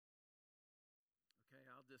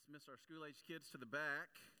dismiss our school-age kids to the back.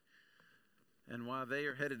 And while they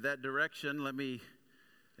are headed that direction, let me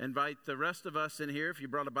invite the rest of us in here, if you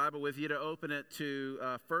brought a Bible with you, to open it to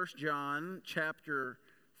 1 John chapter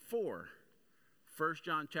 4. 1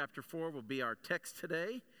 John chapter 4 will be our text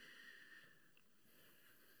today.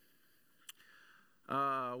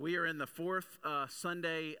 We are in the fourth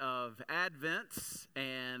Sunday of Advent,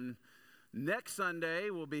 and next Sunday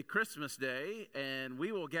will be Christmas Day, and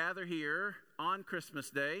we will gather here on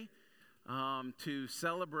Christmas Day to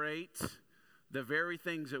celebrate the very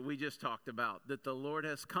things that we just talked about, that the Lord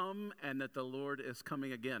has come and that the Lord is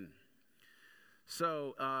coming again.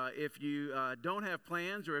 So if you don't have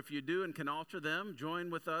plans, or if you do and can alter them,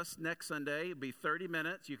 join with us next Sunday. It'll be 30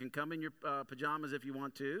 minutes. You can come in your pajamas if you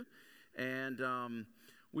want to. And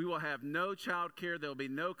we will have no child care. There'll be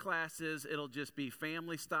no classes. It'll just be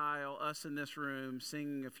family style, us in this room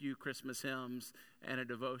singing a few Christmas hymns and a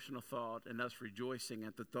devotional thought, and us rejoicing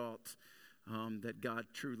at the thought that God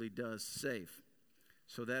truly does save.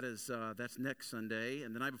 So that's next Sunday.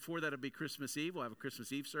 And the night before that will be Christmas Eve. We'll have a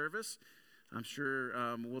Christmas Eve service. I'm sure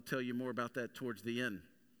we'll tell you more about that towards the end.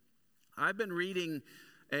 I've been reading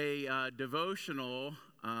a devotional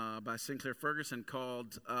by Sinclair Ferguson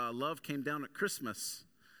called Love Came Down at Christmas.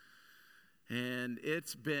 And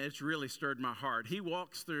it's really stirred my heart. He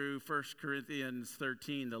walks through 1 Corinthians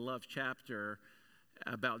 13, the love chapter,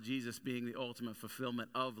 about Jesus being the ultimate fulfillment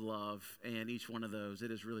of love, and each one of those, it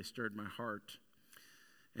has really stirred my heart.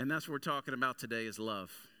 And that's what we're talking about today, is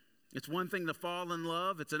love. It's one thing to fall in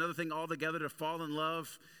love. It's another thing altogether to fall in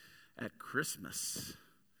love at Christmas.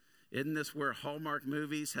 Isn't this where Hallmark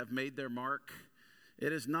movies have made their mark?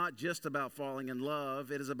 It is not just about falling in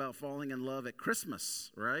love. It is about falling in love at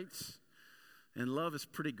Christmas, right? And love is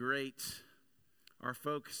pretty great. Our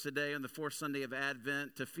focus today on the fourth Sunday of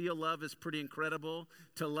Advent, to feel love is pretty incredible.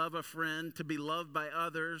 To love a friend, to be loved by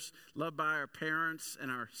others, loved by our parents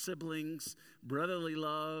and our siblings, brotherly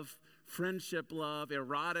love, friendship love,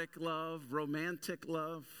 erotic love, romantic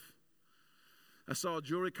love. I saw a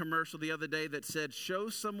jewelry commercial the other day that said, "Show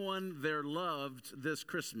someone they're loved this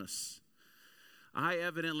Christmas." I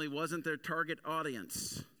evidently wasn't their target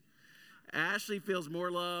audience. Ashley feels more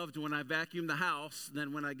loved when I vacuum the house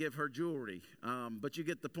than when I give her jewelry. But you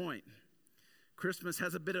get the point. Christmas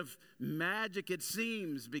has a bit of magic, it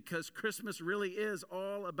seems, because Christmas really is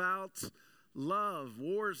all about love.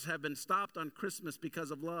 Wars have been stopped on Christmas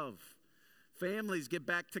because of love. Families get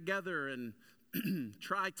back together and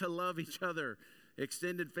try to love each other.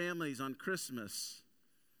 Extended families on Christmas.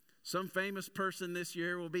 Some famous person this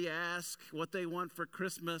year will be asked what they want for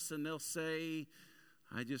Christmas, and they'll say,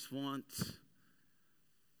 "I just want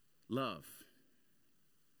love."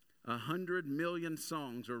 100 million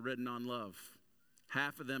songs were written on love.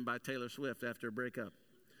 Half of them by Taylor Swift after a breakup.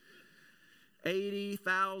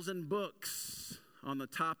 80,000 books on the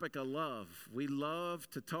topic of love. We love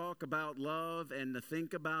to talk about love and to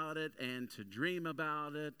think about it and to dream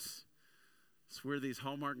about it. It's where these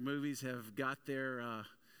Hallmark movies have got their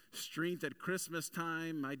strength at Christmas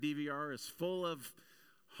time. My DVR is full of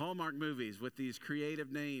Hallmark movies with these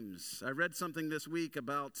creative names. I read something this week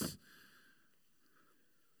about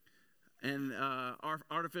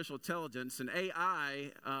artificial intelligence, and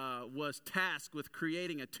AI was tasked with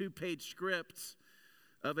creating a 2-page script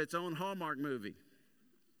of its own Hallmark movie.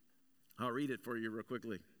 I'll read it for you real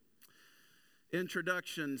quickly.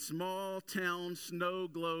 Introduction: small town snow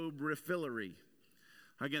globe refillery.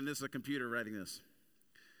 Again, this is a computer writing this.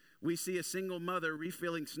 We see a single mother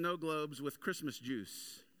refilling snow globes with Christmas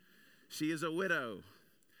juice. She is a widow.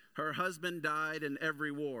 Her husband died in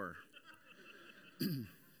every war.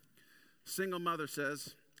 Single mother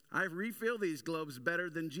says, "I refill these globes better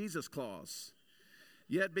than Jesus Claus.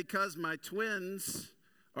 Yet because my twins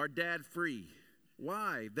are dad-free.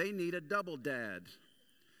 Why? They need a double dad."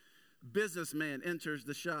 Businessman enters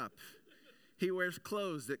the shop. He wears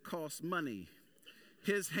clothes that cost money.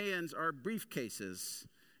 His hands are briefcases.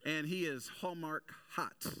 And he is Hallmark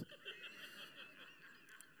hot.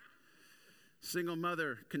 Single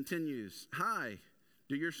mother continues, "Hi,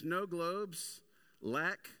 do your snow globes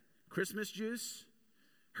lack Christmas juice?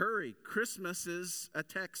 Hurry, Christmas is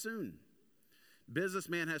attack soon."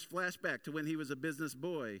 Businessman has flashback to when he was a business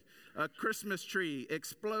boy. A Christmas tree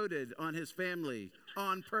exploded on his family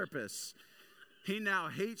on purpose. He now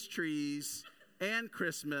hates trees and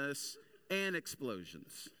Christmas and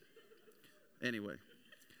explosions. Anyway.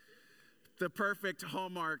 The perfect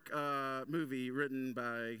Hallmark movie written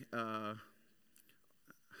by a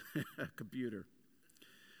computer.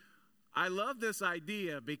 I love this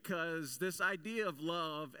idea because this idea of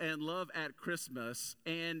love and love at Christmas,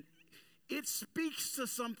 and it speaks to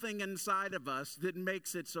something inside of us that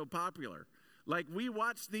makes it so popular. Like, we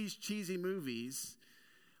watch these cheesy movies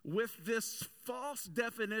with this false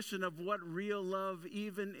definition of what real love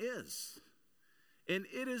even is. And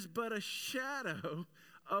it is but a shadow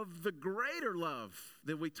of the greater love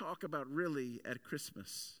that we talk about really at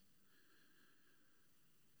Christmas.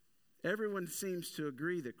 Everyone seems to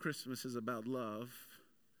agree that Christmas is about love.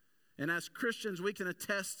 And as Christians, we can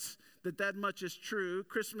attest that that much is true.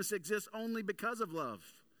 Christmas exists only because of love.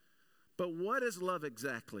 But what is love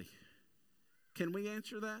exactly? Can we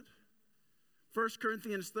answer that? 1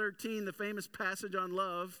 Corinthians 13, the famous passage on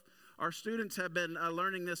love. Our students have been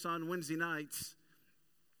learning this on Wednesday nights.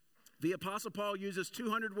 The Apostle Paul uses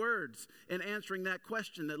 200 words in answering that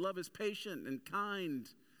question, that love is patient and kind.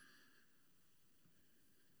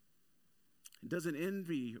 It doesn't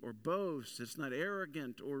envy or boast. It's not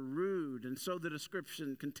arrogant or rude. And so the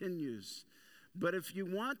description continues. But if you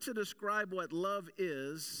want to describe what love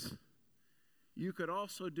is, you could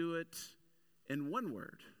also do it in one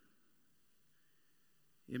word.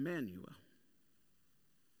 Emmanuel.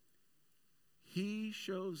 He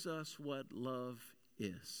shows us what love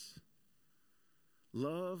is.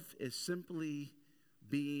 Love is simply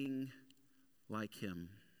being like him.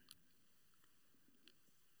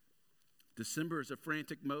 December is a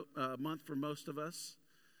frantic month for most of us.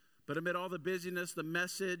 But amid all the busyness, the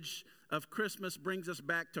message of Christmas brings us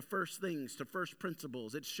back to first things, to first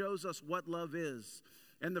principles. It shows us what love is.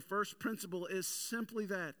 And the first principle is simply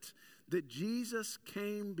that Jesus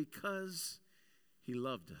came because he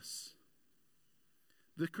loved us.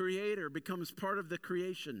 The Creator becomes part of the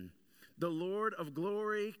creation. The Lord of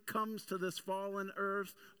glory comes to this fallen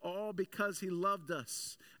earth all because he loved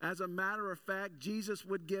us. As a matter of fact, Jesus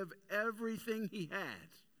would give everything he had.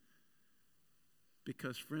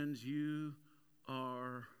 Because, friends, you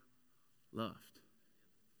are loved.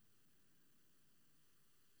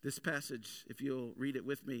 This passage, if you'll read it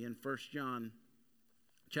with me in 1 John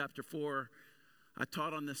chapter 4, I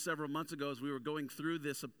taught on this several months ago as we were going through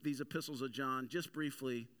these epistles of John. Just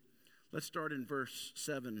briefly, let's start in verse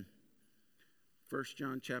 7. 1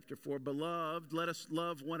 John chapter 4, Beloved, let us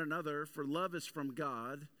love one another, for love is from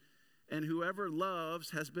God, and whoever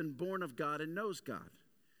loves has been born of God and knows God.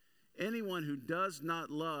 Anyone who does not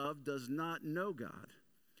love does not know God,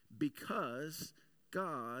 because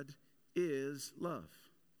God is love.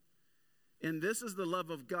 And this is the love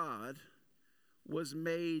of God was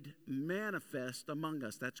made manifest among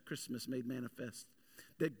us. That's Christmas, made manifest.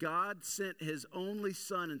 That God sent his only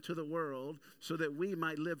Son into the world so that we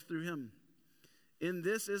might live through him. In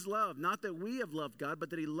this is love, not that we have loved God,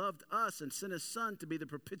 but that he loved us and sent his Son to be the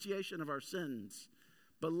propitiation of our sins.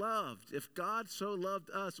 Beloved, if God so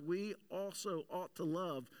loved us, we also ought to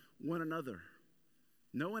love one another.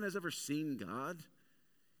 No one has ever seen God.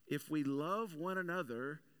 If we love one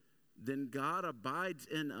another, then God abides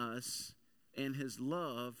in us, and his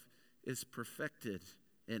love is perfected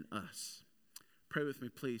in us. Pray with me,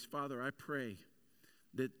 please. Father, I pray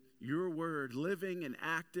that your word, living and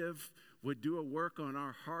active, would do a work on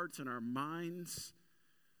our hearts and our minds.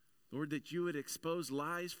 Lord, that you would expose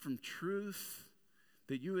lies from truth,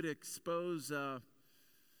 that you would expose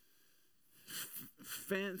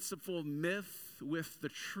fanciful myth with the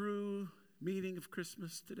true meaning of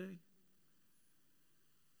Christmas today.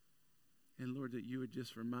 And Lord, that you would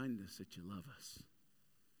just remind us that you love us.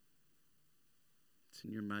 It's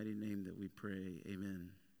in your mighty name that we pray. Amen.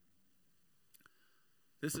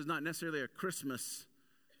 This is not necessarily a Christmas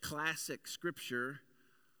classic scripture,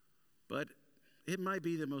 but it might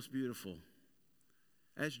be the most beautiful.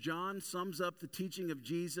 As John sums up the teaching of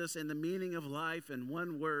Jesus and the meaning of life in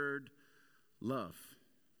one word, love.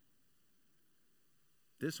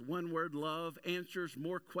 This one word, love, answers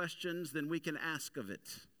more questions than we can ask of it.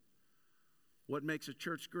 What makes a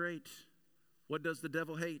church great? What does the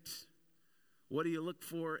devil hate? What do you look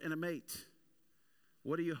for in a mate?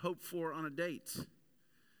 What do you hope for on a date?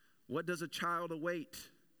 What does a child await?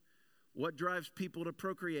 What drives people to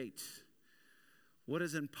procreate? What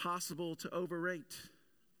is impossible to overrate?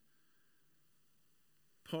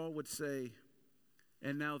 Paul would say,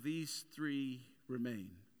 and now these three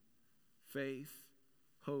remain: faith,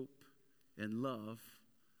 hope, and love,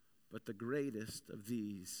 but the greatest of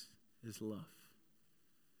these is love.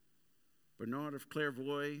 Bernard of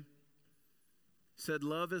Clairvaux said,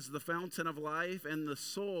 love is the fountain of life, and the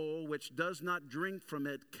soul which does not drink from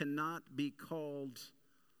it cannot be called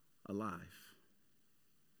alive.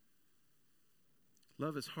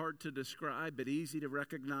 Love is hard to describe, but easy to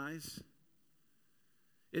recognize.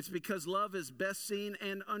 It's because love is best seen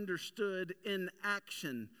and understood in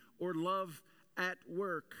action, or love at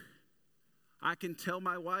work. I can tell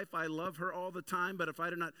my wife I love her all the time, but if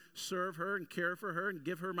I do not serve her and care for her and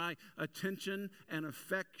give her my attention and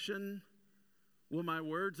affection, will my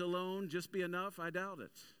words alone just be enough? I doubt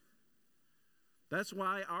it. That's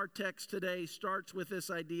why our text today starts with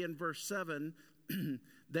this idea in verse 7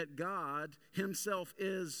 that God himself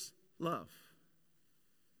is love.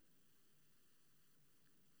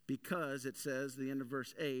 Because it says, the end of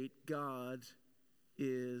verse 8, God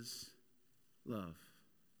is love.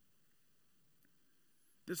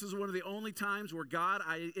 This is one of the only times where God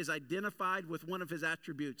is identified with one of his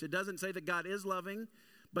attributes. It doesn't say that God is loving,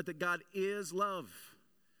 but that God is love.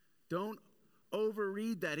 Don't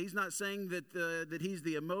overread that. He's not saying that he's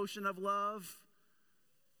the emotion of love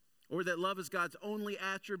or that love is God's only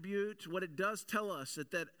attribute. What it does tell us is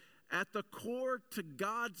that at the core to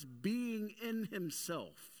God's being in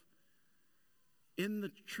himself, in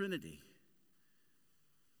the Trinity,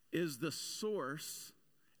 is the source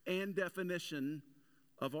and definition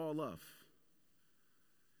of all love.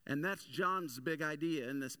 And that's John's big idea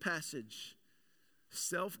in this passage.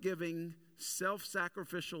 Self-giving,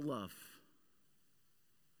 self-sacrificial love.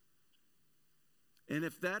 And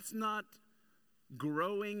if that's not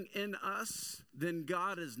growing in us, then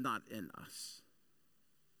God is not in us.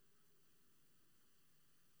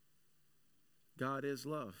 God is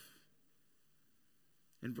love.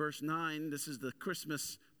 In verse 9, this is the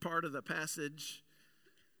Christmas part of the passage.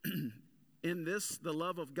 In this, the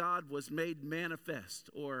love of God was made manifest,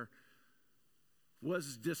 or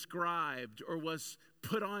was described, or was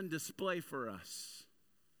put on display for us.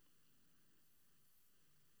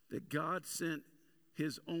 That God sent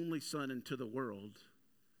his only Son into the world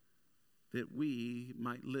that we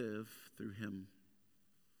might live through him.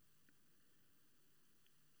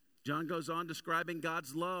 John goes on describing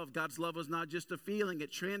God's love. God's love was not just a feeling.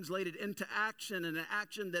 It translated into action, and an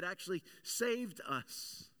action that actually saved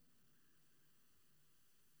us.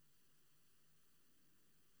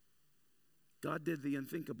 God did the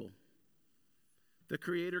unthinkable. The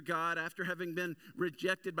Creator God, after having been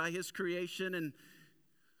rejected by his creation and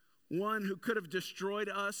one who could have destroyed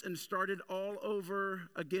us and started all over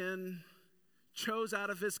again, chose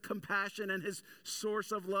out of his compassion and his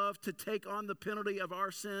source of love to take on the penalty of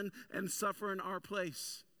our sin and suffer in our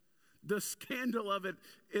place. The scandal of it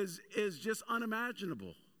is just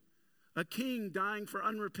unimaginable. A king dying for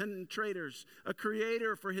unrepentant traitors, a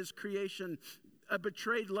creator for his creation, a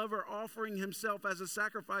betrayed lover offering himself as a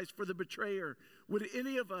sacrifice for the betrayer. Would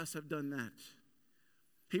any of us have done that?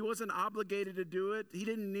 He wasn't obligated to do it. He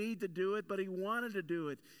didn't need to do it, but he wanted to do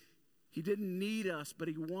it. He didn't need us, but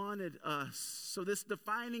he wanted us. So this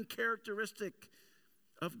defining characteristic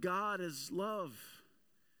of God is love.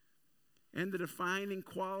 And the defining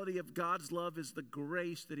quality of God's love is the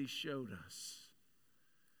grace that he showed us.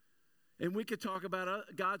 And we could talk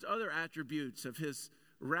about God's other attributes of his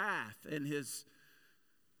wrath and his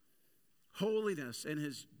holiness and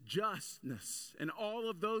his justness. And all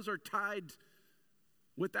of those are tied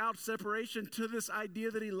without separation to this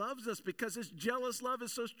idea that he loves us, because his jealous love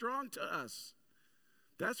is so strong to us.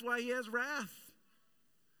 That's why he has wrath.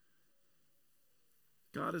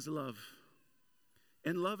 God is love.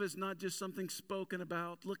 And love is not just something spoken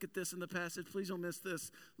about. Look at this in the passage. Please don't miss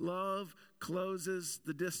this. Love closes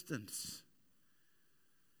the distance.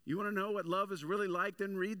 You want to know what love is really like?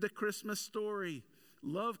 Then read the Christmas story.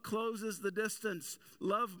 Love closes the distance.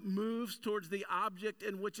 Love moves towards the object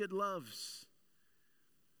in which it loves.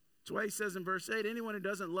 That's why he says in verse 8, anyone who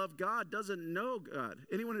doesn't love God doesn't know God.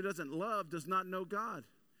 Anyone who doesn't love does not know God,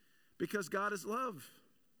 because God is love.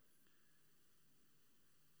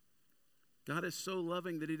 God is so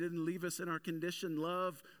loving that he didn't leave us in our condition.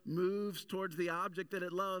 Love moves towards the object that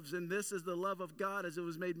it loves, and this is the love of God as it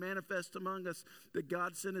was made manifest among us, that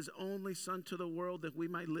God sent his only Son to the world that we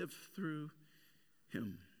might live through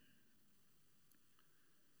him.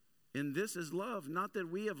 And this is love, not that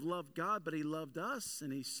we have loved God, but he loved us,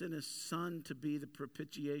 and he sent his Son to be the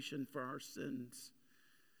propitiation for our sins.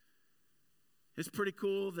 It's pretty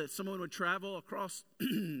cool that someone would travel across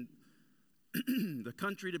the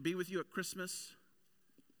country to be with you at Christmas.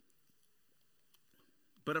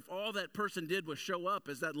 But if all that person did was show up,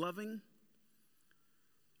 is that loving?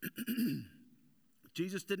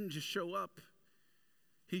 Jesus didn't just show up.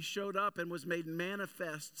 He showed up and was made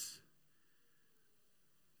manifest.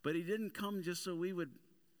 But he didn't come just so we would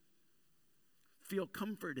feel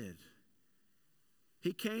comforted.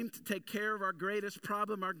 He came to take care of our greatest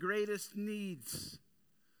problem, our greatest needs.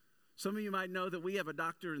 Some of you might know that we have a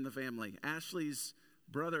doctor in the family. Ashley's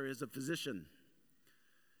brother is a physician.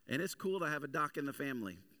 And it's cool to have a doc in the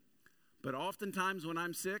family. But oftentimes when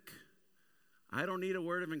I'm sick, I don't need a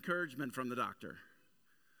word of encouragement from the doctor.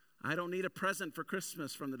 I don't need a present for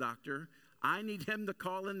Christmas from the doctor. I need him to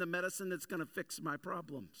call in the medicine that's going to fix my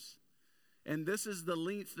problems. And this is the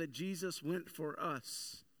length that Jesus went for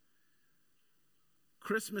us.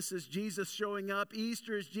 Christmas is Jesus showing up.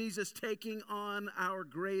 Easter is Jesus taking on our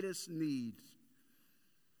greatest needs.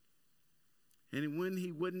 And when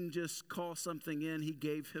he wouldn't just call something in, he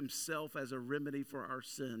gave himself as a remedy for our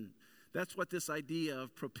sin. That's what this idea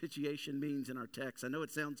of propitiation means in our text. I know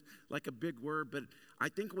it sounds like a big word, but I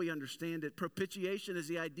think we understand it. Propitiation is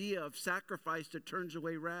the idea of sacrifice that turns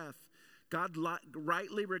away wrath. God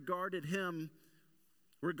rightly regarded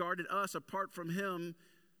us apart from him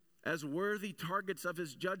as worthy targets of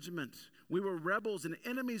his judgment. We were rebels and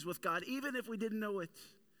enemies with God, even if we didn't know it.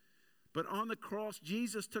 But on the cross,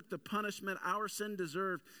 Jesus took the punishment our sin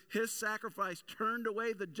deserved. His sacrifice turned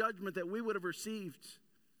away the judgment that we would have received.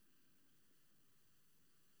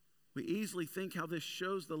 We easily think how this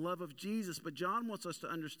shows the love of Jesus, but John wants us to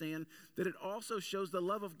understand that it also shows the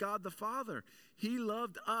love of God the Father. He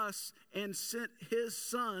loved us and sent his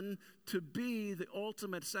Son to be the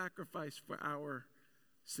ultimate sacrifice for our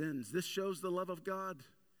sins. This shows the love of God.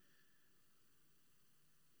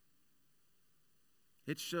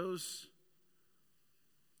 It shows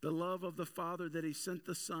the love of the Father that he sent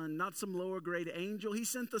the Son, not some lower grade angel. He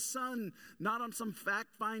sent the Son not on some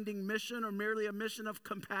fact-finding mission or merely a mission of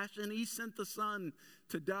compassion. He sent the Son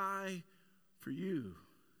to die for you,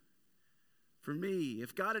 for me.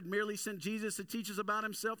 If God had merely sent Jesus to teach us about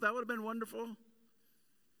himself, that would have been wonderful.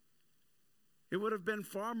 It would have been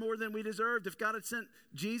far more than we deserved. If God had sent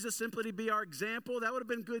Jesus simply to be our example, that would have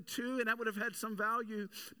been good too, and that would have had some value.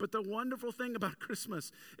 But the wonderful thing about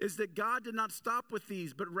Christmas is that God did not stop with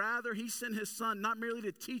these, but rather he sent his Son not merely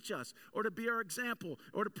to teach us or to be our example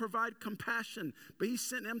or to provide compassion, but he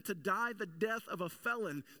sent him to die the death of a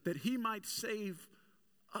felon that he might save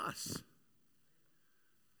us.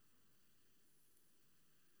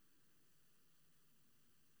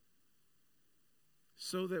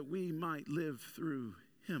 So that we might live through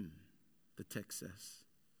him, the text says.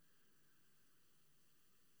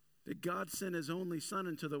 That God sent his only Son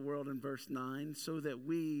into the world in verse 9 so that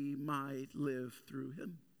we might live through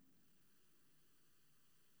him.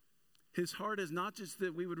 His heart is not just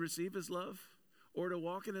that we would receive his love or to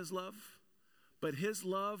walk in his love, but his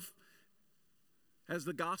love, as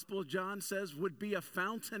the Gospel of John says, would be a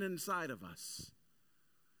fountain inside of us.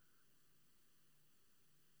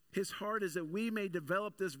 His heart is that we may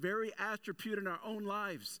develop this very attribute in our own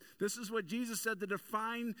lives. This is what Jesus said, the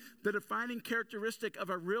defining characteristic of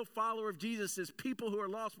a real follower of Jesus is people who are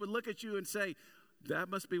lost would look at you and say, that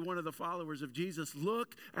must be one of the followers of Jesus.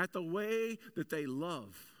 Look at the way that they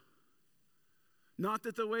love. Not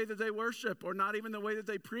that the way that they worship, or not even the way that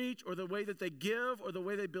they preach, or the way that they give, or the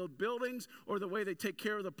way they build buildings, or the way they take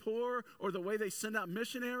care of the poor, or the way they send out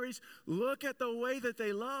missionaries. Look at the way that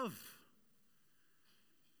they love.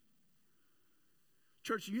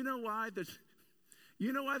 Church, you know why the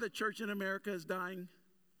church in America is dying?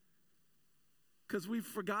 Because we've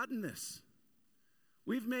forgotten this.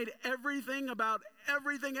 We've made everything about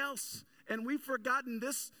everything else, and we've forgotten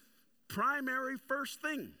this primary first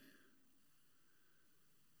thing.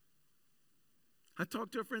 I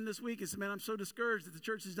talked to a friend this week and said, man, I'm so discouraged that the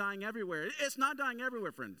church is dying everywhere. It's not dying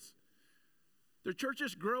everywhere, friends. The church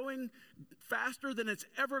is growing faster than it's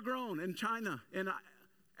ever grown in China, in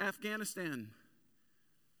Afghanistan,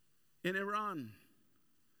 in Iran.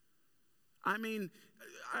 I mean,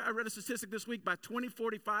 I read a statistic this week, by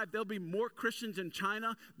 2045, there'll be more Christians in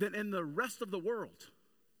China than in the rest of the world.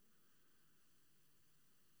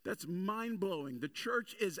 That's mind-blowing. The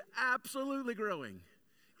church is absolutely growing.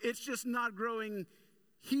 It's just not growing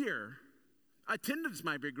here. Attendance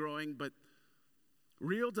might be growing, but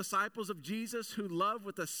real disciples of Jesus who love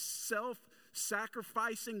with a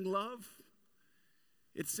self-sacrificing love,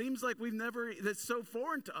 it seems like that's so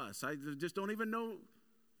foreign to us. I just don't even know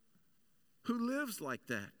who lives like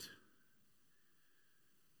that.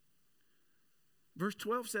 Verse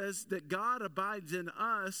 12 says that God abides in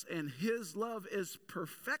us and his love is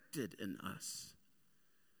perfected in us.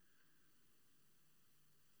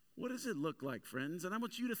 What does it look like, friends? And I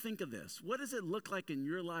want you to think of this. What does it look like in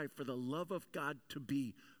your life for the love of God to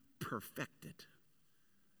be perfected?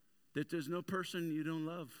 That there's no person you don't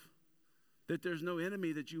love. That there's no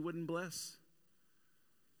enemy that you wouldn't bless.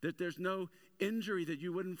 That there's no injury that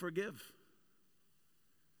you wouldn't forgive.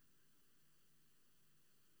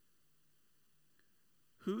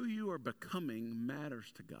 Who you are becoming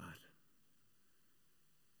matters to God.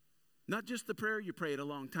 Not just the prayer you prayed a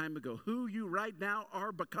long time ago. Who you right now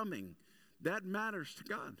are becoming, that matters to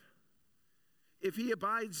God. If he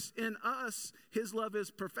abides in us, his love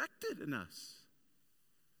is perfected in us.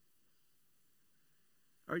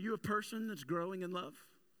 Are you a person that's growing in love?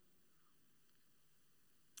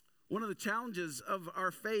 One of the challenges of our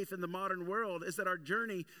faith in the modern world is that our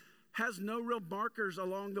journey has no real markers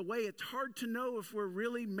along the way. It's hard to know if we're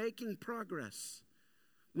really making progress.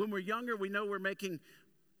 When we're younger, we know we're making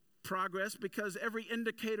progress because every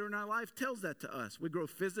indicator in our life tells that to us. We grow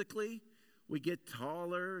physically, we get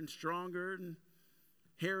taller and stronger and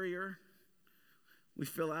hairier. We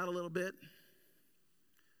fill out a little bit.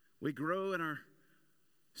 We grow in our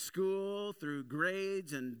school through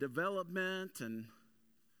grades and development and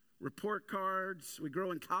report cards. We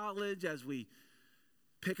grow in college as we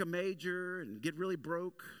pick a major and get really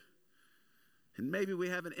broke. And maybe we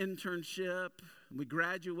have an internship and we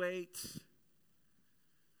graduate.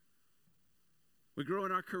 We grow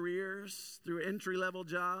in our careers through entry-level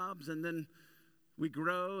jobs, and then we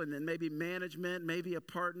grow, and then maybe management, maybe a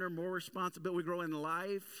partner, more responsibility. We grow in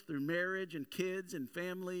life through marriage and kids and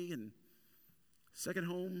family and second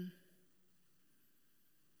home.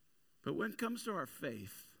 But when it comes to our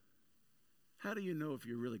faith, how do you know if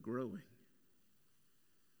you're really growing?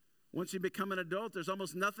 Once you become an adult, there's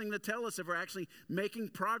almost nothing to tell us if we're actually making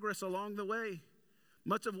progress along the way.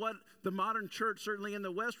 Much of what the modern church, certainly in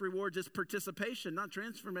the West, rewards is participation, not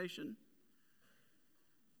transformation.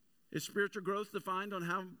 Is spiritual growth defined on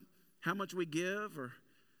how much we give, or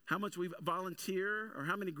how much we volunteer, or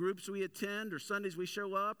how many groups we attend, or Sundays we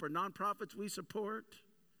show up, or nonprofits we support?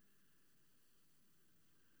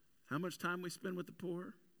 How much time we spend with the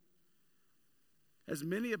poor? As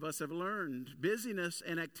many of us have learned, busyness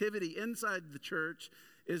and activity inside the church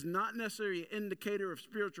is not necessarily an indicator of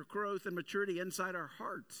spiritual growth and maturity inside our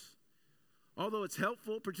hearts. Although it's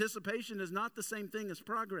helpful, participation is not the same thing as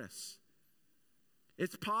progress.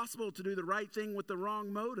 It's possible to do the right thing with the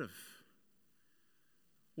wrong motive.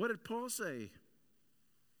 What did Paul say?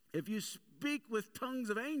 If you speak with tongues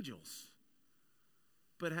of angels,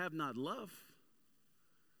 but have not love,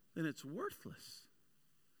 then it's worthless.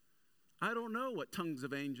 I don't know what tongues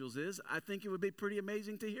of angels is. I think it would be pretty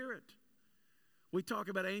amazing to hear it. We talk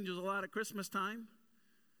about angels a lot at Christmas time.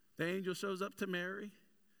 The angel shows up to Mary.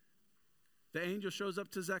 The angel shows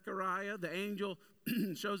up to Zechariah. The angel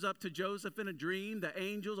shows up to Joseph in a dream. The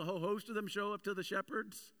angels, a whole host of them, show up to the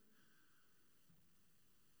shepherds.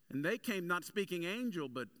 And they came not speaking angel,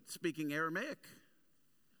 but speaking Aramaic.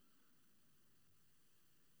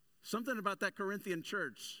 Something about that Corinthian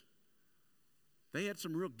church. They had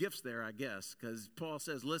some real gifts there, I guess, because Paul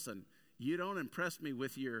says, listen, you don't impress me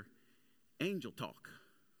with your angel talk.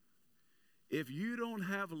 If you don't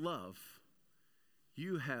have love,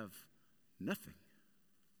 you have nothing.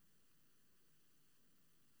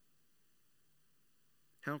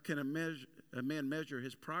 How can a man measure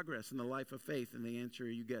his progress in the life of faith? And the answer,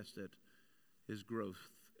 you guessed it, is growth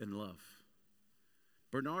in love.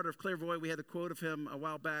 Bernard of Clairvaux, we had a quote of him a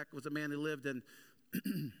while back, was a man who lived in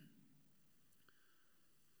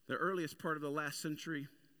the earliest part of the last century,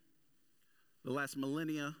 the last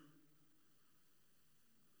millennia.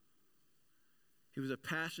 He was a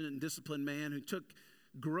passionate and disciplined man who took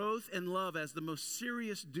growth and love as the most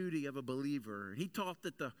serious duty of a believer. He taught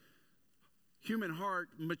that the human heart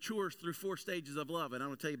matures through 4 stages of love, and I'm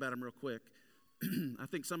going to tell you about them real quick. I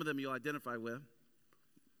think some of them you'll identify with.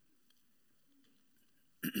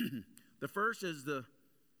 The first is the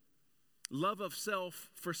love of self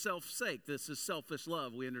for self's sake. This is selfish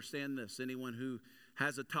love. We understand this. Anyone who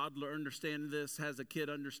has a toddler understands this, has a kid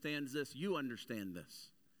understands this. You understand this.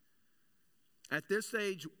 At this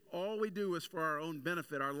stage, all we do is for our own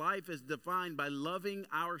benefit. Our life is defined by loving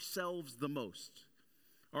ourselves the most.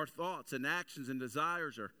 Our thoughts and actions and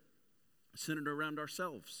desires are centered around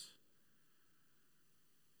ourselves.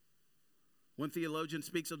 One theologian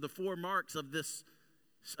speaks of the 4 marks of the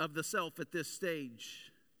self at this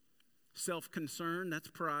stage. Self-concern, that's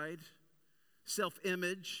pride.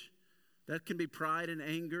 Self-image, that can be pride and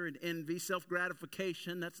anger and envy.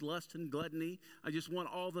 Self-gratification, that's lust and gluttony. I just want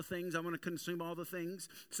all the things. I want to consume all the things.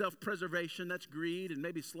 Self-preservation, that's greed and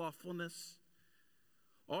maybe slothfulness.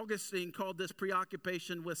 Augustine called this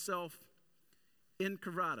preoccupation with self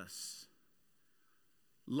incurvatus.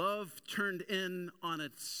 Love turned in on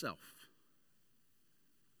itself.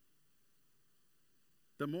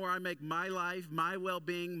 The more I make my life, my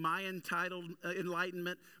well-being, my entitled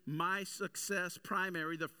enlightenment, my success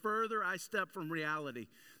primary, the further I step from reality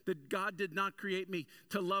that God did not create me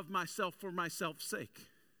to love myself for myself's sake.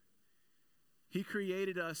 He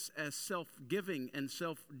created us as self-giving and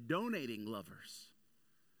self-donating lovers.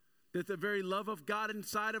 That the very love of God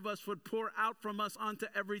inside of us would pour out from us onto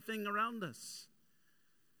everything around us.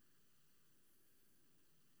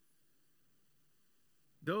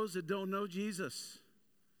 Those that don't know Jesus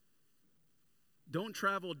don't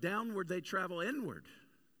travel downward, they travel inward,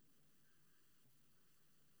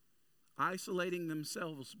 isolating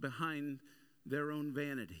themselves behind their own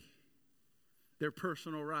vanity, their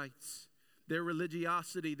personal rights, their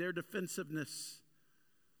religiosity, their defensiveness.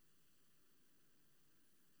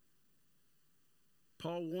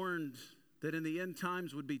 Paul warned that in the end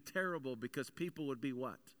times would be terrible because people would be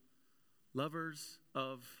what? Lovers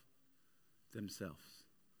of themselves.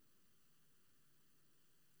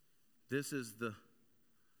 This is the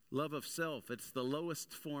love of self. It's the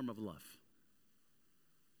lowest form of love.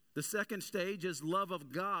 The second stage is love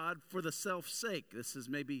of God for the self's sake. This is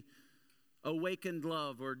maybe awakened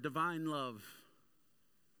love or divine love.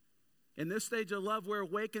 In this stage of love, we're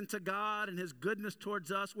awakened to God and His goodness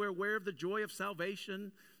towards us. We're aware of the joy of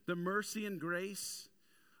salvation, the mercy and grace.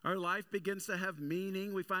 Our life begins to have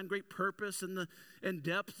meaning. We find great purpose and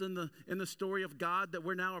depth in the story of God that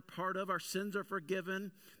we're now a part of. Our sins are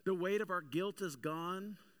forgiven. The weight of our guilt is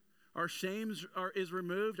gone. Our shame is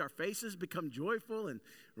removed. Our faces become joyful and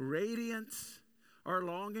radiant. Our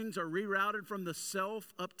longings are rerouted from the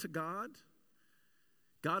self up to God.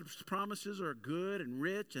 God's promises are good and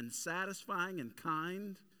rich and satisfying and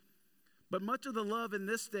kind. But much of the love in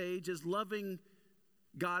this stage is loving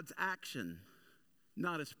God's action,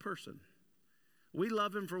 not His person. We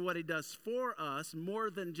love Him for what He does for us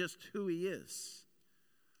more than just who He is.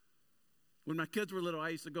 When my kids were little, I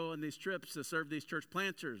used to go on these trips to serve these church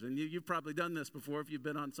planters. And you've probably done this before if you've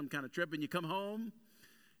been on some kind of trip. And you come home,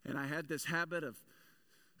 and I had this habit of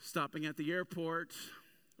stopping at the airport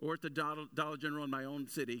or at the Dollar General in my own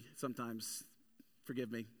city sometimes.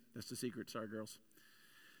 Forgive me. That's the secret. Sorry, girls.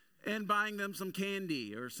 And buying them some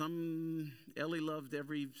candy or some, Ellie loved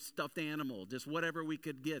every stuffed animal, just whatever we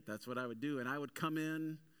could get. That's what I would do. And I would come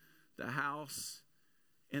in the house,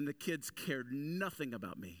 and the kids cared nothing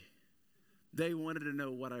about me. They wanted to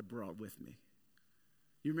know what I brought with me.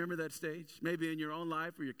 You remember that stage? Maybe in your own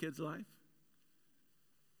life or your kid's life?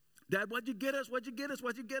 Dad, what'd you get us? What'd you get us?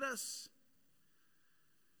 What'd you get us?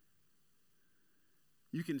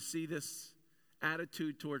 You can see this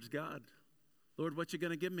attitude towards God. Lord, what you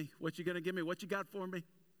going to give me? What you going to give me? What you got for me?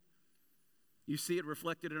 You see it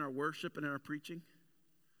reflected in our worship and in our preaching.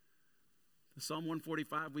 The Psalm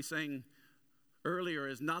 145 we sang earlier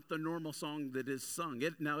is not the normal song that is sung.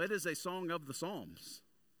 It is a song of the Psalms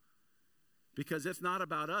because it's not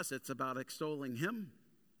about us. It's about extolling Him.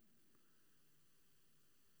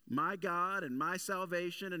 My God and my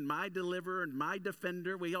salvation and my deliverer and my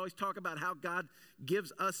defender. We always talk about how God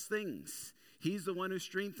gives us things. He's the one who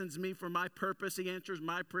strengthens me for my purpose. He answers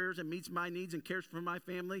my prayers and meets my needs and cares for my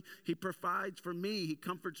family. He provides for me. He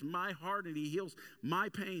comforts my heart and He heals my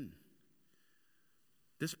pain.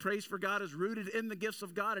 This praise for God is rooted in the gifts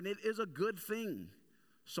of God, and it is a good thing.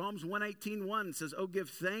 Psalms 118:1 says, "Oh,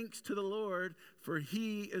 give thanks to the Lord, for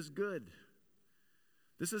He is good."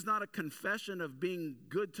 This is not a confession of being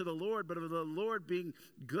good to the Lord, but of the Lord being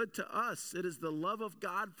good to us. It is the love of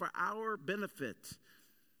God for our benefit.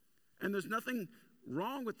 And there's nothing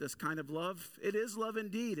wrong with this kind of love. It is love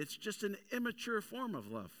indeed. It's just an immature form of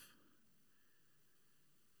love.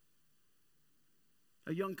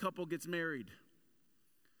 A young couple gets married.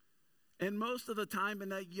 And most of the time in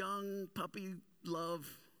that young puppy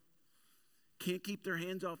love, can't keep their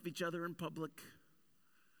hands off each other in public.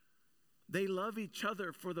 They love each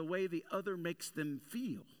other for the way the other makes them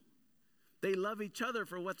feel. They love each other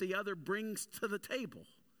for what the other brings to the table.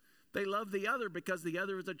 They love the other because the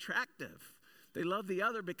other is attractive. They love the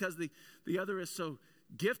other because the other is so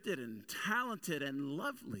gifted and talented and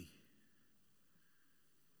lovely.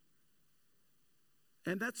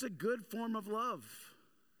 And that's a good form of love.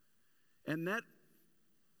 And that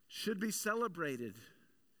should be celebrated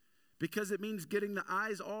because it means getting the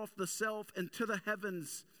eyes off the self and to the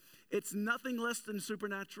heavens. It's nothing less than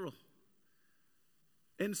supernatural.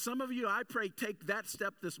 And some of you, I pray, take that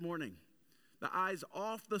step this morning. The eyes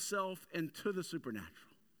off the self and to the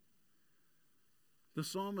supernatural. The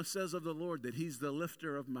psalmist says of the Lord that He's the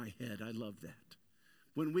lifter of my head. I love that.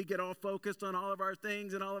 When we get all focused on all of our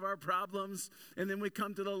things and all of our problems, and then we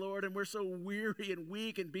come to the Lord and we're so weary and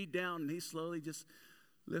weak and beat down, and He slowly just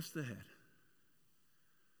lifts the head.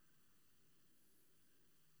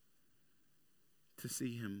 To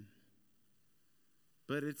see Him.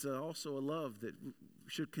 But it's also a love that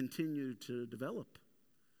should continue to develop.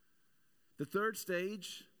 The third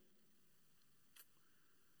stage,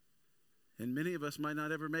 and many of us might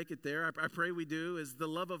not ever make it there, I pray we do, is the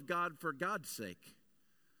love of God for God's sake.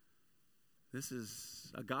 This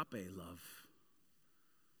is agape love.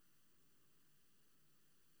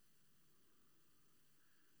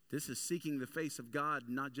 This is seeking the face of God,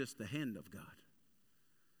 not just the hand of God.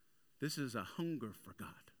 This is a hunger for God.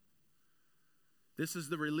 This is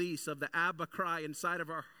the release of the Abba cry inside of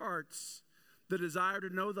our hearts. The desire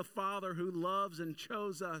to know the Father who loves and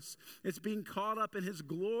chose us. It's being caught up in His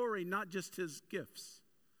glory, not just His gifts.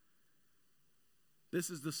 This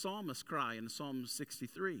is the psalmist's cry in Psalm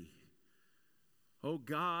 63. Oh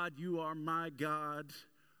God, you are my God.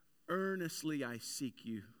 Earnestly I seek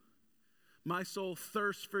you. My soul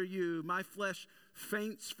thirsts for you. My flesh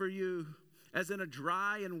faints for you, as in a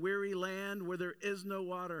dry and weary land where there is no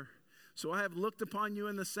water. So I have looked upon you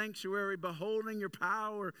in the sanctuary, beholding your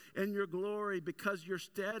power and your glory, because your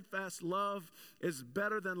steadfast love is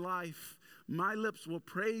better than life. My lips will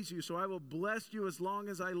praise you, so I will bless you as long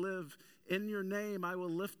as I live. In your name I will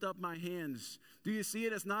lift up my hands. Do you see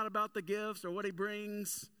it? It's not about the gifts or what he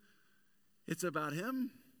brings. It's about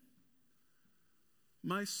him.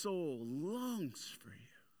 My soul longs for you.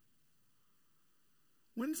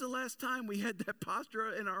 When's the last time we had that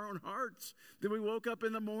posture in our own hearts? That we woke up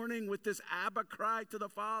in the morning with this Abba cry to the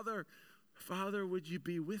Father, Father, would you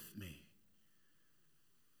be with me?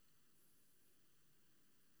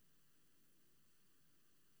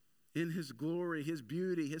 In his glory, his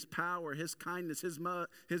beauty, his power, his kindness, his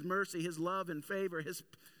mercy, his love and favor,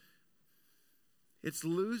 it's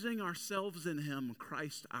losing ourselves in him,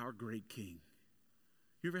 Christ our great King.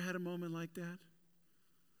 You ever had a moment like that?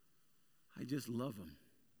 I just love him.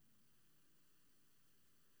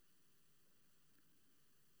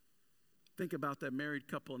 Think about that married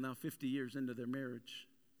couple now 50 years into their marriage.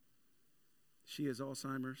 She has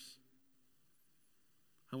Alzheimer's.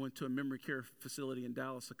 I went to a memory care facility in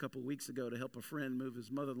Dallas a couple weeks ago to help a friend move his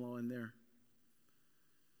mother-in-law in there.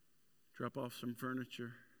 Drop off some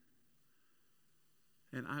furniture.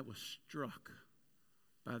 And I was struck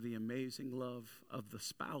by the amazing love of the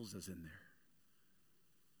spouses in there,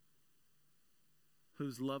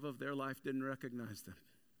 whose love of their life didn't recognize them,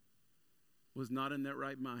 was not in their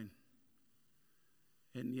right mind.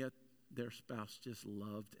 And yet their spouse just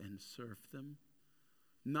loved and served them.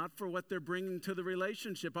 Not for what they're bringing to the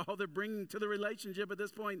relationship. All they're bringing to the relationship at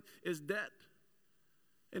this point is debt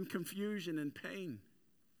and confusion and pain.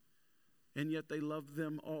 And yet they love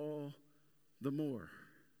them all the more.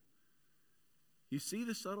 You see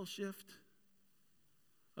the subtle shift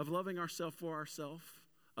of loving ourselves for ourselves,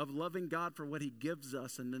 of loving God for what he gives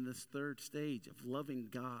us, and then this third stage of loving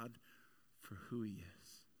God for who he is.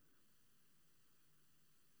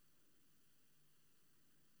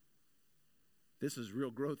 This is real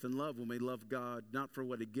growth in love when we love God, not for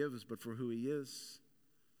what he gives, but for who he is.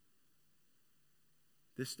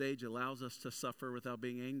 This stage allows us to suffer without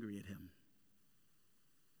being angry at him,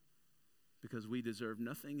 because we deserve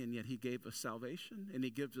nothing, and yet he gave us salvation, and he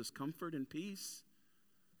gives us comfort and peace.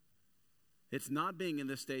 It's not being in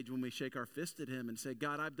this stage when we shake our fist at him and say,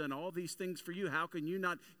 God, I've done all these things for you. How can you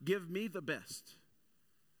not give me the best?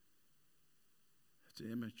 It's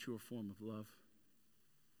an immature form of love.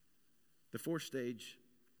 The fourth stage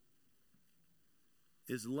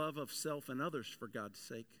is love of self and others for God's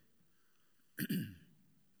sake.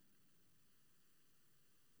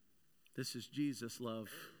 This is Jesus' love.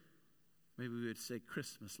 Maybe we would say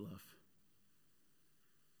Christmas love.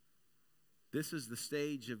 This is the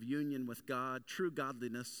stage of union with God, true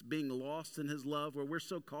godliness, being lost in his love, where we're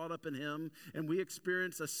so caught up in him and we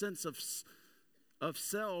experience a sense of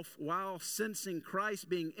self while sensing Christ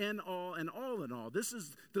being in all and all in all. This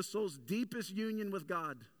is the soul's deepest union with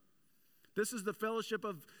God. This is the fellowship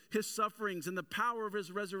of his sufferings and the power of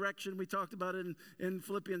his resurrection. We talked about it in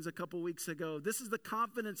Philippians a couple weeks ago. This is the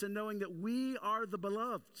confidence in knowing that we are the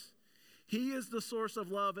beloved. He is the source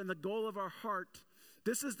of love and the goal of our heart.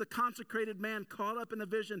 This is the consecrated man caught up in a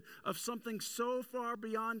vision of something so far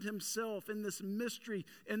beyond himself, in this mystery,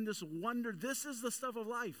 in this wonder. This is the stuff of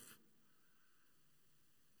life.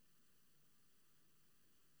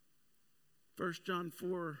 1 John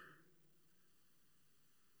 4.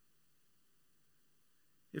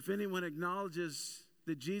 If anyone acknowledges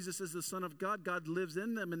that Jesus is the Son of God, God lives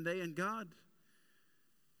in them and they in God.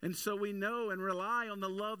 And so we know and rely on the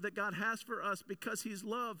love that God has for us because he's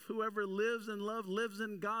love. Whoever lives in love lives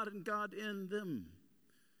in God and God in them.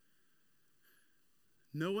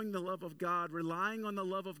 Knowing the love of God, relying on the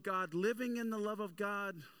love of God, living in the love of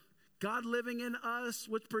God, God living in us,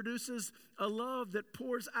 which produces a love that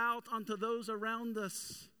pours out onto those around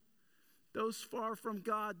us, those far from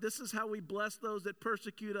God. This is how we bless those that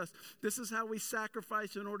persecute us. This is how we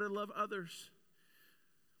sacrifice in order to love others.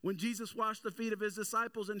 When Jesus washed the feet of his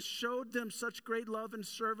disciples and showed them such great love and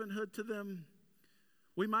servanthood to them,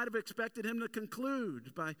 we might have expected him to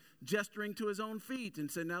conclude by gesturing to his own feet and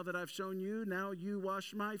say, now that I've shown you, now you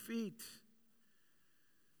wash my feet.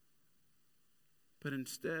 But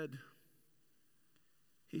instead,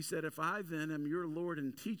 He said, if I then am your Lord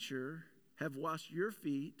and teacher, have washed your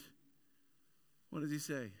feet, what does he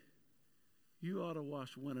say? You ought to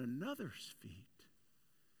wash one another's feet.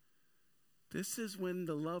 This is when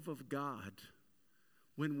the love of God,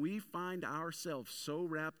 when we find ourselves so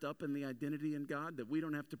wrapped up in the identity in God that we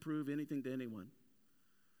don't have to prove anything to anyone.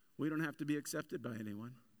 We don't have to be accepted by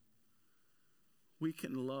anyone. We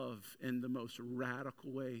can love in the most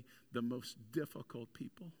radical way the most difficult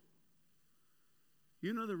people.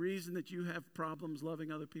 You know the reason that you have problems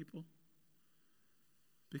loving other people?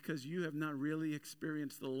 Because you have not really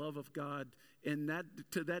experienced the love of God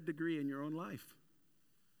to that degree in your own life.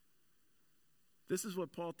 This is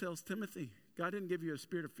what Paul tells Timothy. God didn't give you a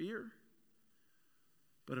spirit of fear,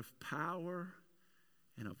 but of power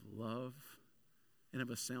and of love and of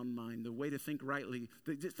a sound mind. The way to think rightly.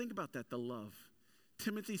 Just think about that, the love.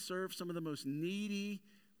 Timothy served some of the most needy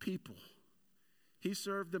people. He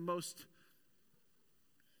served the most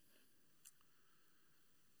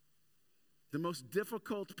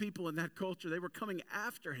difficult people in that culture. They were coming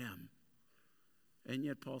after him. And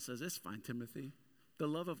yet Paul says, it's fine, Timothy. The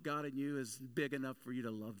love of God in you is big enough for you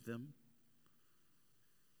to love them.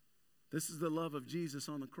 This is the love of Jesus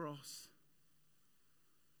on the cross.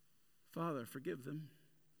 Father, forgive them.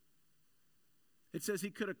 It says he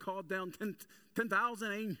could have called down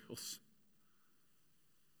 10,000 angels.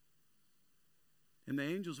 And the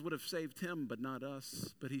angels would have saved him, but not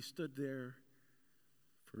us. But he stood there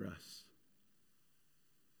for us.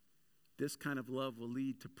 This kind of love will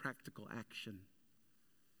lead to practical action.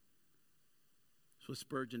 That's what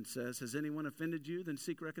Spurgeon says. Has anyone offended you? Then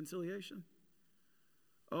seek reconciliation.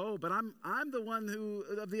 Oh, but I'm the one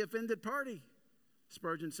of the offended party.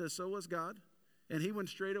 Spurgeon says, so was God. And he went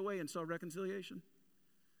straight away and saw reconciliation.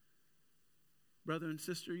 Brother and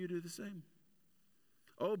sister, you do the same.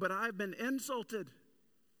 Oh, but I've been insulted.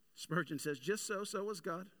 Spurgeon says, just so was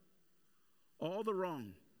God. All the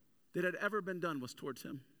wrong that had ever been done was towards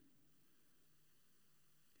him.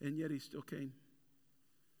 And yet he still came.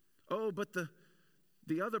 Oh, but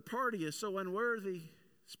the other party is so unworthy.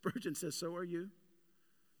 Spurgeon says, so are you.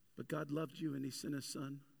 But God loved you and he sent his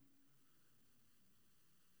son.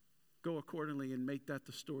 Go accordingly and make that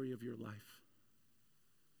the story of your life.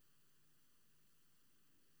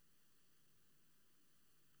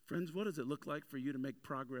 Friends, what does it look like for you to make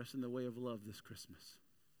progress in the way of love this Christmas?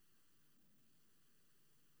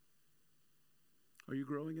 Are you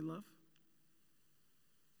growing in love?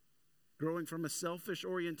 Growing from a selfish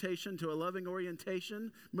orientation to a loving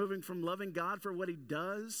orientation, moving from loving God for what he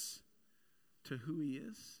does to who he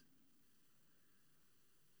is.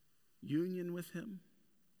 Union with him.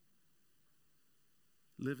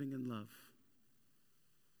 Living in love.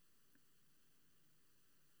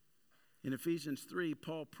 In Ephesians 3,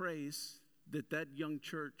 Paul prays that young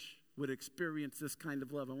church would experience this kind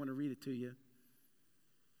of love. I want to read it to you.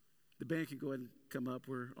 The band can go ahead and come up.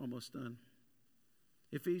 We're almost done.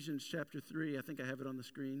 Ephesians chapter 3, I think I have it on the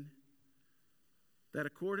screen. That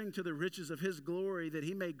according to the riches of his glory, that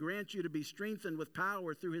he may grant you to be strengthened with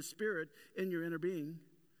power through his Spirit in your inner being,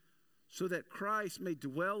 so that Christ may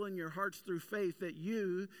dwell in your hearts through faith, that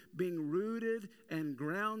you, being rooted and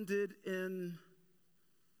grounded in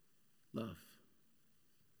love,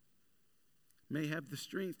 may have the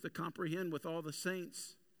strength to comprehend with all the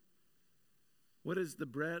saints what is the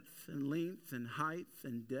breadth and length and height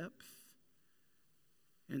and depth,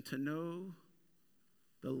 and to know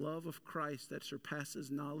the love of Christ that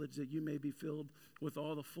surpasses knowledge, that you may be filled with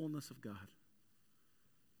all the fullness of God.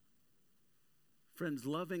 Friends,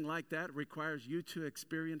 loving like that requires you to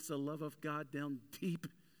experience the love of God down deep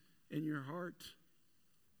in your heart.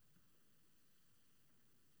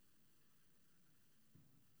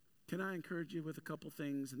 Can I encourage you with a couple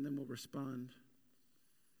things and then we'll respond?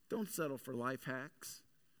 Don't settle for life hacks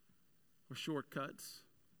or shortcuts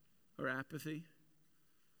or apathy.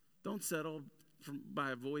 Don't settle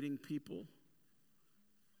by avoiding people,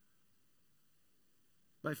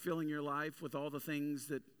 by filling your life with all the things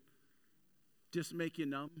that just make you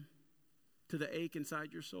numb to the ache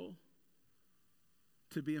inside your soul.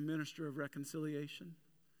 To be a minister of reconciliation.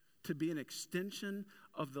 To be an extension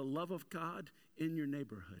of the love of God in your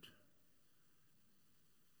neighborhood.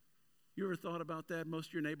 You ever thought about that? Most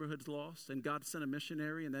of your neighborhood's lost and God sent a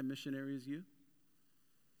missionary and that missionary is you.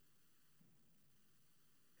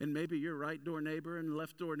 And maybe your right door neighbor and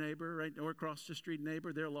left door neighbor, right, or across the street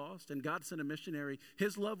neighbor, they're lost. And God sent a missionary.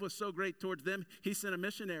 His love was so great towards them, he sent a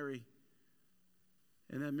missionary.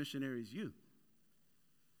 And that missionary is you.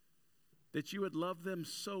 That you would love them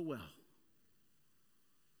so well.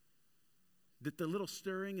 That the little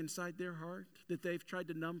stirring inside their heart that they've tried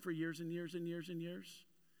to numb for years and years and years and years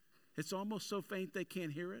It's almost so faint they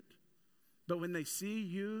can't hear it. But when they see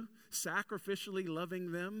you sacrificially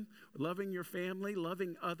loving them, loving your family,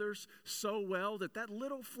 loving others so well that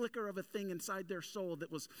little flicker of a thing inside their soul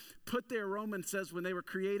that was put there, Romans says, when they were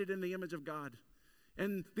created in the image of God.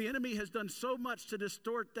 And the enemy has done so much to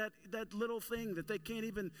distort that little thing that they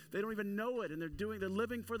don't even know it. And they're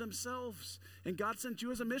living for themselves. And God sent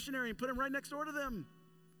you as a missionary and put him right next door to them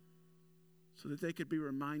so that they could be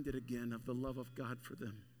reminded again of the love of God for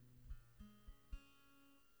them.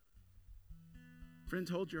 Friends,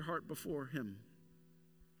 hold your heart before him.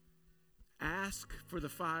 Ask for the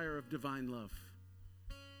fire of divine love.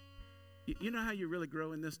 You know how you really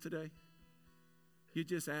grow in this today? You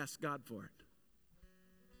just ask God for it.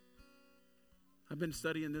 I've been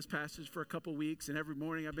studying this passage for a couple weeks, and every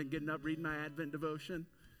morning I've been getting up reading my Advent devotion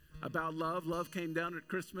about love. Love came down at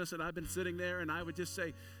Christmas, and I've been sitting there, and I would just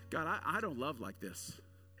say, God, I don't love like this.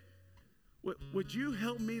 Would you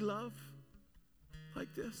help me love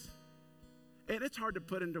like this? And it's hard to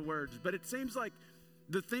put into words, but it seems like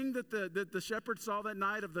the thing that the shepherd saw that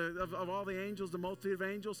night of all the angels, the multitude of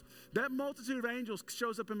angels, that multitude of angels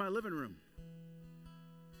shows up in my living room.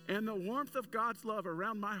 And the warmth of God's love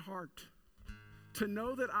around my heart to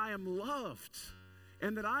know that I am loved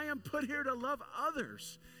and that I am put here to love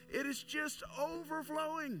others, it is just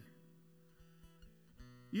overflowing.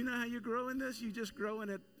 You know how you grow in this? You just grow in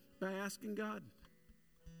it by asking God.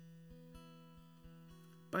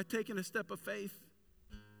 By taking a step of faith.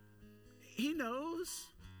 He knows.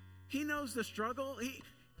 He knows the struggle.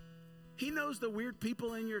 He knows the weird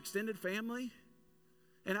people in your extended family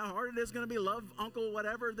and how hard it is going to be love uncle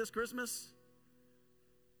whatever this Christmas.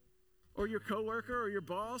 Or your coworker or your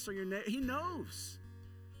boss or your neighbor. He knows.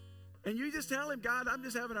 And you just tell him, God, I'm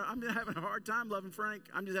just having a hard time loving Frank.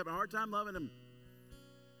 I'm just having a hard time loving him.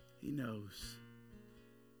 He knows.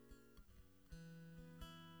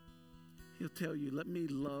 He'll tell you, let me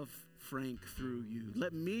love Frank through you.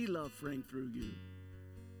 Let me love Frank through you.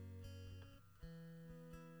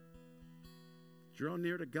 Draw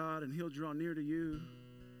near to God and he'll draw near to you.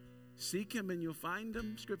 Seek him and you'll find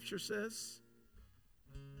him, Scripture says.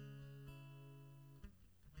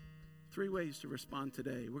 3 ways to respond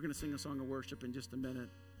today. We're going to sing a song of worship in just a minute.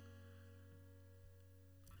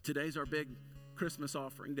 Today's our big Christmas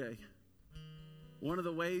offering day. One of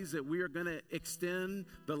the ways that we are going to extend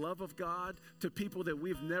the love of God to people that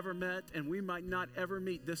we've never met and we might not ever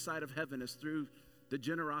meet this side of heaven is through the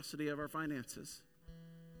generosity of our finances.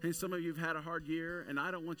 And some of you have had a hard year, and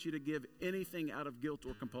I don't want you to give anything out of guilt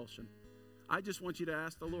or compulsion. I just want you to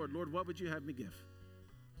ask the Lord, Lord, what would you have me give?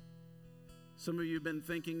 Some of you have been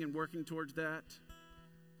thinking and working towards that.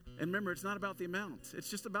 And remember, it's not about the amount.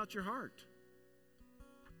 It's just about your heart.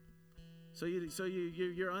 So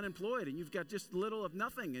you're unemployed and you've got just little of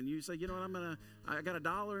nothing. And you say, you know what, I got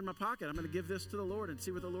 $1 in my pocket. I'm going to give this to the Lord and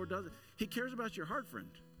see what the Lord does. He cares about your heart, friend.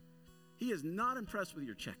 He is not impressed with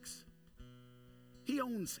your checks. He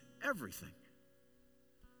owns everything.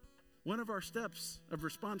 One of our steps of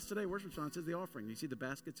response today, worship response, is the offering. You see the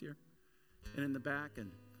baskets here and in the back. And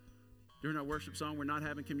during our worship song, we're not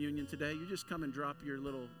having communion today. You just come and drop your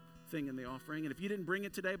little thing in the offering. And if you didn't bring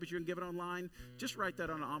it today, but you can give it online, just write that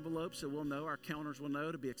on an envelope so we'll know, our counters will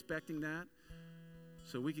know to be expecting that.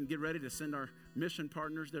 So we can get ready to send our mission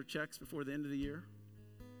partners their checks before the end of the year.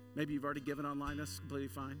 Maybe you've already given online. That's completely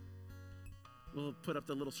fine. We'll put up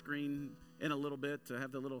the little screen in a little bit to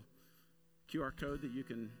have the little QR code that you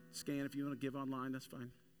can scan if you want to give online. That's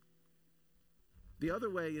fine. The other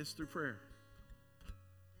way is through prayer.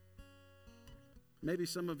 Maybe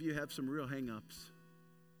some of you have some real hang-ups.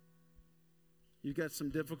 You've got some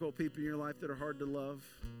difficult people in your life that are hard to love.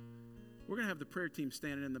 We're going to have the prayer team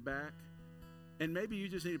standing in the back. And maybe you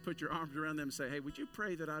just need to put your arms around them and say, hey, would you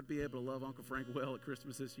pray that I'd be able to love Uncle Frank well at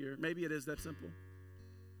Christmas this year? Maybe it is that simple.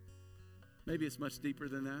 Maybe it's much deeper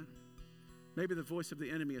than that. Maybe the voice of the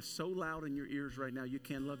enemy is so loud in your ears right now you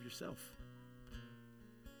can't love yourself.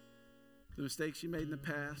 The mistakes you made in the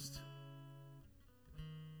past,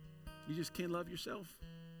 you just can't love yourself.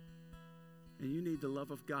 And you need the love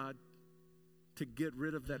of God to get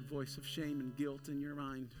rid of that voice of shame and guilt in your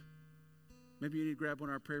mind. Maybe you need to grab one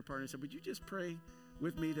of our prayer partners and say, would you just pray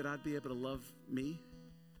with me that I'd be able to love me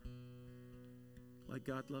like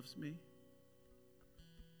God loves me?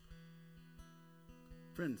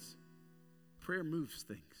 Friends, prayer moves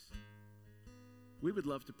things. We would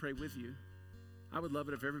love to pray with you. I would love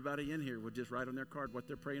it if everybody in here would just write on their card what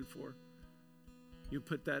they're praying for. You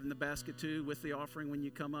put that in the basket too with the offering when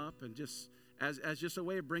you come up, and just as just a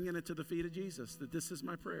way of bringing it to the feet of Jesus, that this is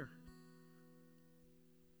my prayer.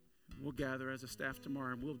 We'll gather as a staff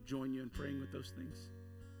tomorrow and we'll join you in praying with those things.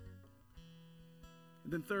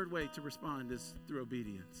 And then third way to respond is through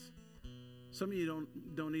obedience. Some of you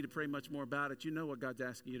don't need to pray much more about it. You know what God's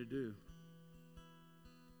asking you to do.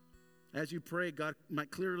 As you pray, God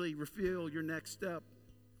might clearly reveal your next step.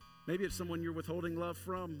 Maybe it's someone you're withholding love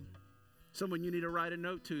from, someone you need to write a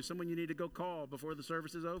note to, someone you need to go call before the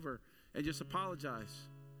service is over and just apologize.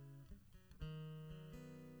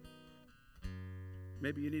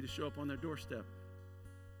 Maybe you need to show up on their doorstep.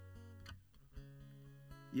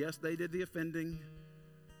 Yes, they did the offending,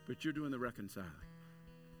 but you're doing the reconciling.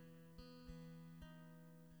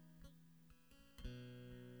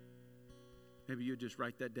 Maybe you just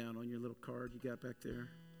write that down on your little card you got back there.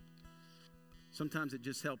 Sometimes it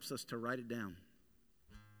just helps us to write it down.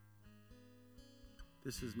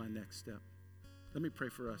 This is my next step. Let me pray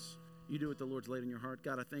for us. You do what the Lord's laid in your heart.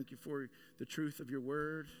 God, I thank you for the truth of your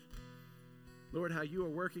word. Lord, how you are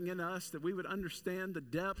working in us, that we would understand the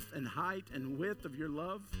depth and height and width of your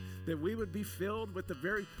love, that we would be filled with the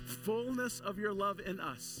very fullness of your love in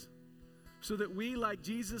us, so that we, like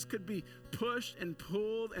Jesus, could be pushed and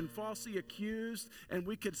pulled and falsely accused, and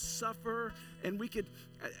we could suffer, and we could,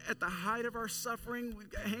 at the height of our suffering,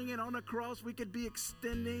 hanging on a cross, we could be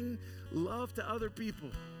extending love to other people.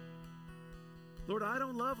 Lord, I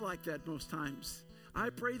don't love like that most times. I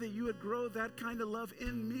pray that you would grow that kind of love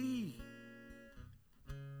in me.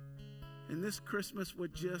 And this Christmas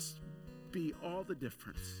would just be all the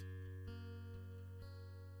difference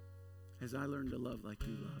as I learn to love like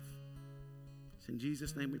you love. It's in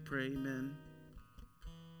Jesus' name we pray, amen.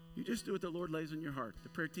 You just do what the Lord lays on your heart. The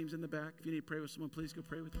prayer team's in the back. If you need to pray with someone, please go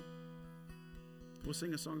pray with them. We'll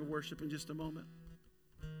sing a song of worship in just a moment.